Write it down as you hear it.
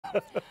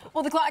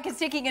Well, the clock is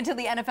ticking until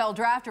the NFL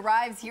draft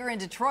arrives here in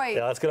Detroit.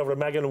 Yeah, let's get over to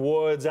Megan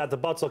Woods at the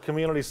Butzel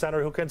Community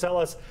Center, who can tell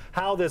us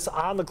how this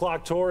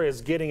on-the-clock tour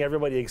is getting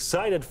everybody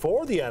excited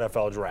for the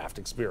NFL draft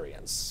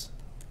experience.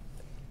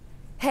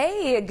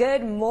 Hey,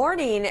 good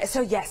morning.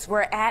 So yes,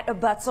 we're at a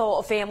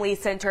Butzel Family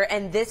Center,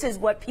 and this is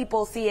what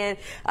people see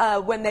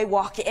when they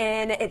walk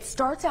in. It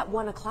starts at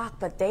 1 o'clock,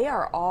 but they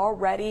are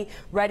already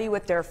ready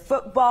with their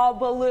football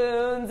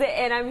balloons.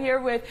 And I'm here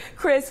with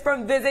Chris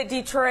from Visit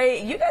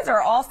Detroit. You guys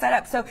are all set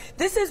up. So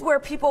this is where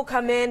people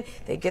come in,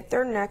 they get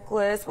their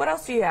necklace. What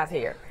else do you have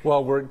here?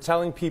 Well, we're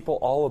telling people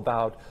all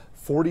about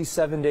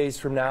 47 days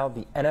from now,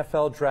 the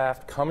NFL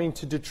draft coming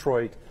to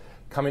Detroit,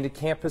 coming to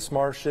Campus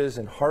Martius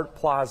and Hart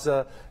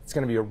Plaza. It's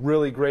going to be a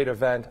really great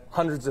event.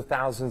 Hundreds of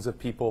thousands of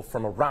people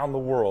from around the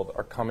world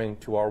are coming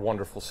to our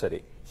wonderful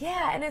city.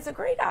 Yeah, and it's a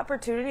great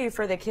opportunity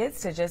for the kids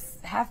to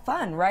just have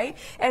fun, right?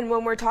 And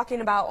when we're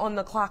talking about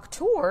on-the-clock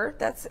tour,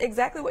 that's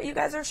exactly what you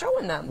guys are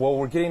showing them. Well,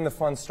 we're getting the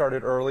fun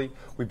started early.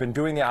 We've been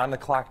doing the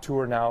on-the-clock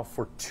tour now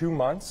for 2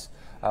 months.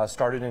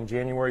 Started in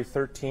January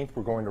 13th.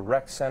 We're going to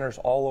rec centers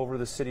all over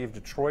the city of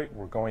Detroit.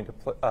 We're going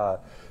to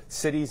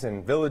cities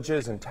and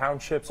villages and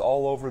townships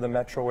all over the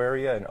metro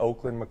area in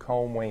Oakland,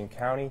 Macomb, Wayne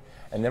County.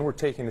 And then we're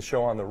taking the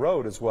show on the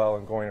road as well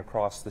and going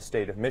across the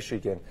state of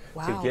Michigan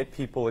to get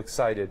people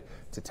excited,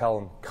 to tell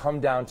them, come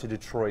down to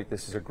Detroit.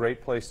 This is a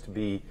great place to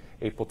be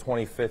April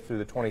 25th through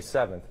the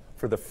 27th.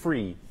 For the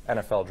free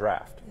NFL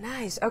draft.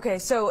 Nice. Okay,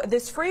 so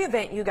this free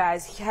event you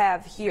guys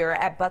have here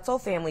at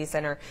Butzel Family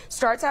Center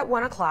starts at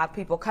 1 o'clock.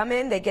 People come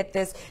in, they get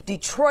this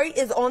Detroit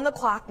is on the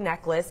clock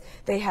necklace.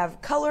 They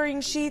have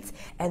coloring sheets,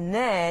 and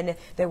then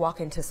they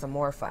walk into some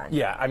more fun.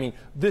 Yeah, I mean,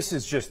 this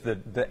is just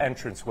the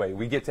entranceway.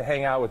 We get to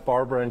hang out with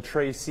Barbara and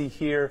Tracy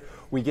here.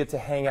 We get to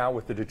hang out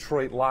with the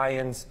Detroit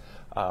Lions,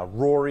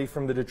 Rory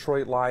from the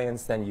Detroit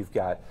Lions. Then you've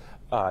got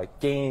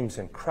games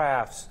and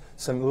crafts,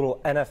 some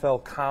little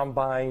NFL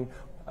combine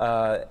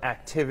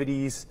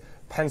activities.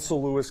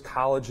 Pencil Lewis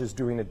College is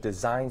doing a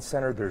design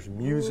center. There's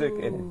music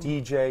and a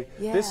DJ.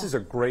 Yeah. This is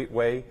a great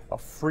way, a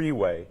free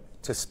way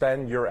to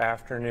spend your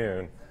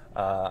afternoon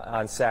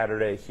on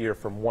Saturday here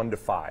from 1 to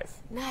 5.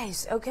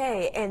 Nice.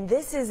 Okay, and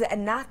this is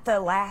not the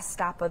last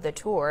stop of the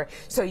tour,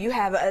 so you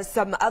have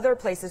some other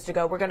places to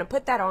go. We're going to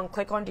put that on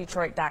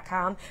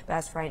clickondetroit.com. But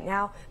as for right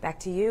now,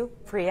 back to you,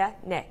 Priya,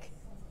 Nick.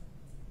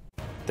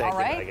 Thank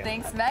All you, right, Megan.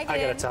 thanks, Megan. I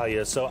got to tell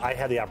you, so I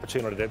had the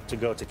opportunity to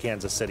go to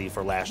Kansas City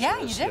for last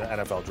year's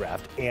NFL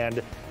draft,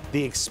 and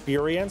the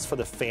experience for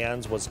the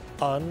fans was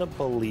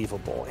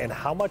unbelievable, and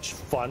how much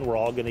fun we're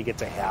all going to get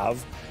to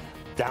have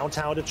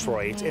downtown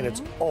Detroit, and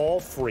it's all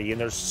free,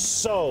 and there's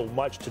so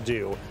much to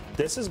do.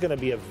 This is going to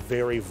be a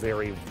very,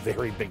 very,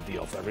 very big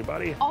deal for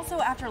everybody. Also,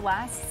 after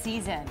last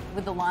season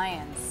with the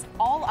Lions,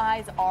 all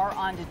eyes are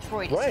on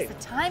Detroit. It's just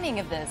the timing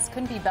of this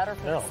couldn't be better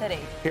for the city.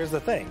 Here's the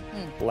thing.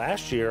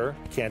 Last year,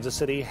 Kansas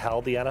City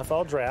held the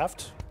NFL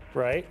draft,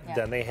 right? Yeah.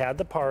 Then they had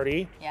the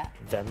party. Yeah.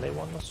 Then they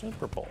won the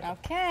Super Bowl.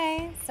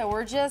 Okay, so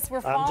we're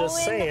following I'm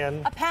just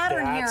saying, a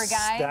pattern here,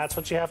 guys. That's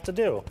what you have to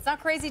do. It's not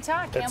crazy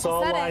talk. Campbell It's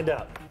all said lined it.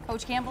 up.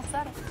 Coach Campbell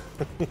said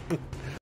it.